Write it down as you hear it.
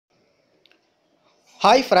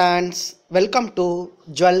Hi friends, welcome to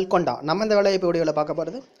Jewel Konda. நம்ம இந்த வேலைவாய்ப்பு வீடியோவில் பார்க்க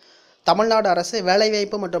போகிறது தமிழ்நாடு அரசு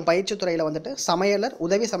வேலைவாய்ப்பு மற்றும் பயிற்சி துறையில் வந்துட்டு சமையலர்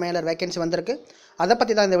உதவி சமையலர் வேகன்சி வந்திருக்கு. அதை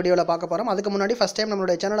பற்றி தான் இந்த வீடியோவில் பார்க்க போகிறோம். அதுக்கு முன்னாடி ஃபஸ்ட் டைம்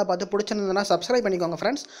நம்மளுடைய சேனலை பார்த்து பிடிச்சிருந்ததுன்னா சப்ஸ்கிரைப் பண்ணிக்கோங்க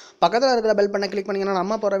ஃப்ரெண்ட்ஸ். பக்கத்தில் இருக்கிற பெல் பண்ண கிளிக் பண்ணிங்கன்னா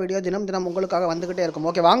நம்ம போகிற வீடியோ தினம் தினம் உங்களுக்காக வந்துக்கிட்டே இருக்கும்.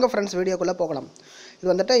 ஓகே, வாங்க ஃப்ரெண்ட்ஸ் வீடியோக்குள்ளே போகலாம். இது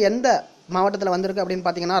வந்துட்டு எந்த மாவட்டத்தில் வந்திருக்கு அப்படின்னு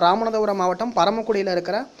பார்த்தீங்கன்னா ராமநாதபுரம் மாவட்டம் பரமக்குடியில்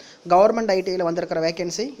இருக்கிற கவர்மெண்ட் ஐடியில் வந்திருக்கிற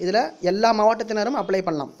வேகன்சி. இதில் எல்லா மாவட்டத்தினரும் அப்ளை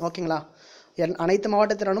பண்ணலாம். ஓகேங்களா, அனைத்து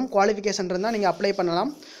மாவட்டத்தினரும் குவாலிஃபிகேஷன் இருந்தால் நீங்கள் அப்ளை பண்ணலாம்.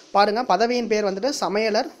 பாருங்கள், பதவியின் பேர் வந்துட்டு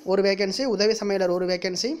சமையலர் ஒரு வேகன்சி, உதவி சமையலர் ஒரு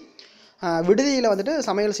வேகன்சி. விடுதியில் வந்துட்டு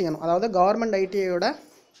சமையல் செய்யணும். அதாவது கவர்மெண்ட் ஐடிஐயோட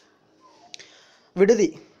விடுதி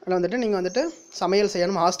அதில் வந்துட்டு நீங்கள் வந்துட்டு சமையல்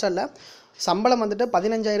செய்யணும். ஹாஸ்டலில் சம்பளம் வந்துட்டு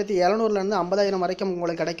 15,700 50,000 வரைக்கும்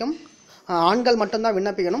உங்களுக்கு கிடைக்கும். ஆண்கள் மட்டும்தான்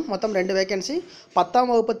விண்ணப்பிக்கணும். மொத்தம் 2 வேகன்சி.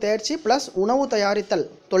 10ஆம் வகுப்பு தேர்ச்சி ப்ளஸ் உணவு தயாரித்தல்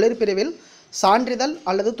தொழிற்பிரிவில் சான்றிதழ்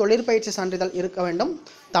அல்லது தொழிற்பயிற்சி சான்றிதழ் இருக்க வேண்டும்.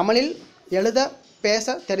 தமிழில் எழுத பேச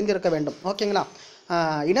தெரிந்திருக்க வேண்டும். ஓகேங்களா.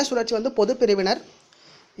 இன சுழற்சி வந்து பொது பிரிவினர்.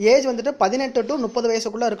 ஏஜ் வந்துட்டு 18 to 30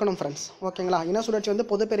 வயசுக்குள்ளே இருக்கணும் ஃப்ரெண்ட்ஸ். ஓகேங்களா. இன சுழற்சி வந்து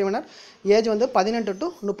பொது பிரிவினர். ஏஜ் வந்து 18 to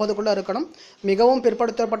 30க்குள்ளே இருக்கணும். மிகவும்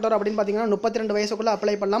பிற்படுத்தப்பட்டவர் அப்படின்னு பார்த்தீங்கன்னா 32 வயசுக்குள்ளே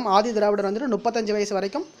அப்ளை பண்ணலாம். ஆதி திராவிடர் வந்துட்டு 35 வயசு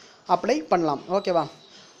வரைக்கும் அப்ளை பண்ணலாம். ஓகேவா.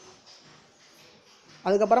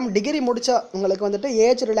 அதுக்கப்புறம் டிகிரி முடித்தா உங்களுக்கு வந்துட்டு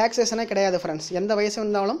ஏஜ் ரிலாக்ஸேஷனே கிடையாது ஃப்ரெண்ட்ஸ். எந்த வயசு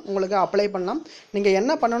இருந்தாலும் உங்களுக்கு அப்ளை பண்ணலாம். நீங்கள்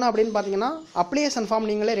என்ன பண்ணணும் அப்படின்னு பார்த்தீங்கன்னா அப்ளிகேஷன் ஃபார்ம்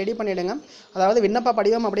நீங்களே ரெடி பண்ணிவிடுங்க. அதாவது விண்ணப்ப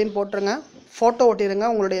படிவம் அப்படின்னு போட்டுருங்க. ஃபோட்டோ ஒட்டிடுங்க.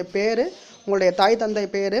 உங்களுடைய பேர், உங்களுடைய தாய் தந்தை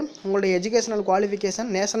பேர், உங்களுடைய எஜுகேஷனல் குவாலிஃபிகேஷன்,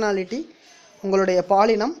 நேஷனாலிட்டி, உங்களுடைய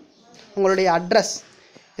பாலினம், உங்களுடைய அட்ரஸ்,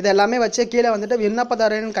 இது எல்லாமே வச்சு கீழே வந்துட்டு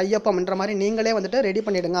விண்ணப்பதாரரின் கையொப்பம் என்ற மாதிரி நீங்களே வந்துட்டு ரெடி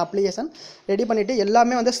பண்ணிவிடுங்க. அப்ளிகேஷன் ரெடி பண்ணிவிட்டு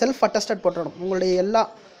எல்லாமே வந்து செல்ஃப் அட்டஸ்டட் போட்டுடணும். உங்களுடைய எல்லா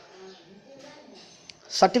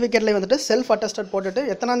சர்டிஃபிகேட்லேயும் வந்துட்டு செல்ஃப் அட்டஸ்டட் போட்டுட்டு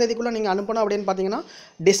எத்தனாம் தேதிக்குள்ளே நீங்கள் அனுப்பணும் அப்படின்னு பார்த்தீங்கன்னா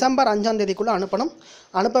டிசம்பர் 5ஆம் தேதிக்குள்ளே அனுப்பணும்.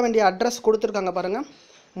 அனுப்ப வேண்டிய அட்ரஸ் கொடுத்துருக்காங்க பாருங்கள்.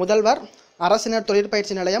 முதல்வர் அரசினர்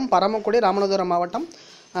தொழிற்பயிற்சி நிலையம், பரமக்குடி, ராமநாதபுரம் மாவட்டம்.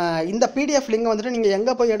 இந்த பிடிஎஃப் லிங்கை வந்துட்டு நீங்கள்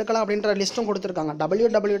எங்கே போய் எடுக்கலாம் அப்படின்ற லிஸ்ட்டும் கொடுத்துருக்காங்க.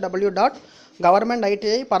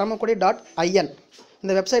 www.governmentitaiparamakudi.in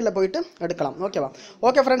இந்த வெப்சைட்டில் போயிட்டு எடுக்கலாம். ஓகேவா.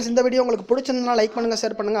 ஓகே ஃப்ரெண்ட்ஸ், இந்த வீடியோ உங்களுக்கு பிடிச்சிருந்தா லைக் பண்ணுங்கள்,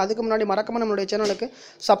 ஷேர் பண்ணுங்கள். அதுக்கு முன்னாடி மறக்காம நம்மளுடைய சேனலுக்கு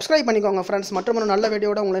சப்ஸ்கிரைப் பண்ணிக்கோங்க ஃப்ரெண்ட்ஸ். மற்றும் ஒரு நல்ல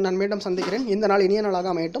வீடியோட உங்களை நான் மீண்டும் சந்திக்கிறேன். இந்த நாள் இனிய நாளாக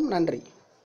அமையட்டும். நன்றி.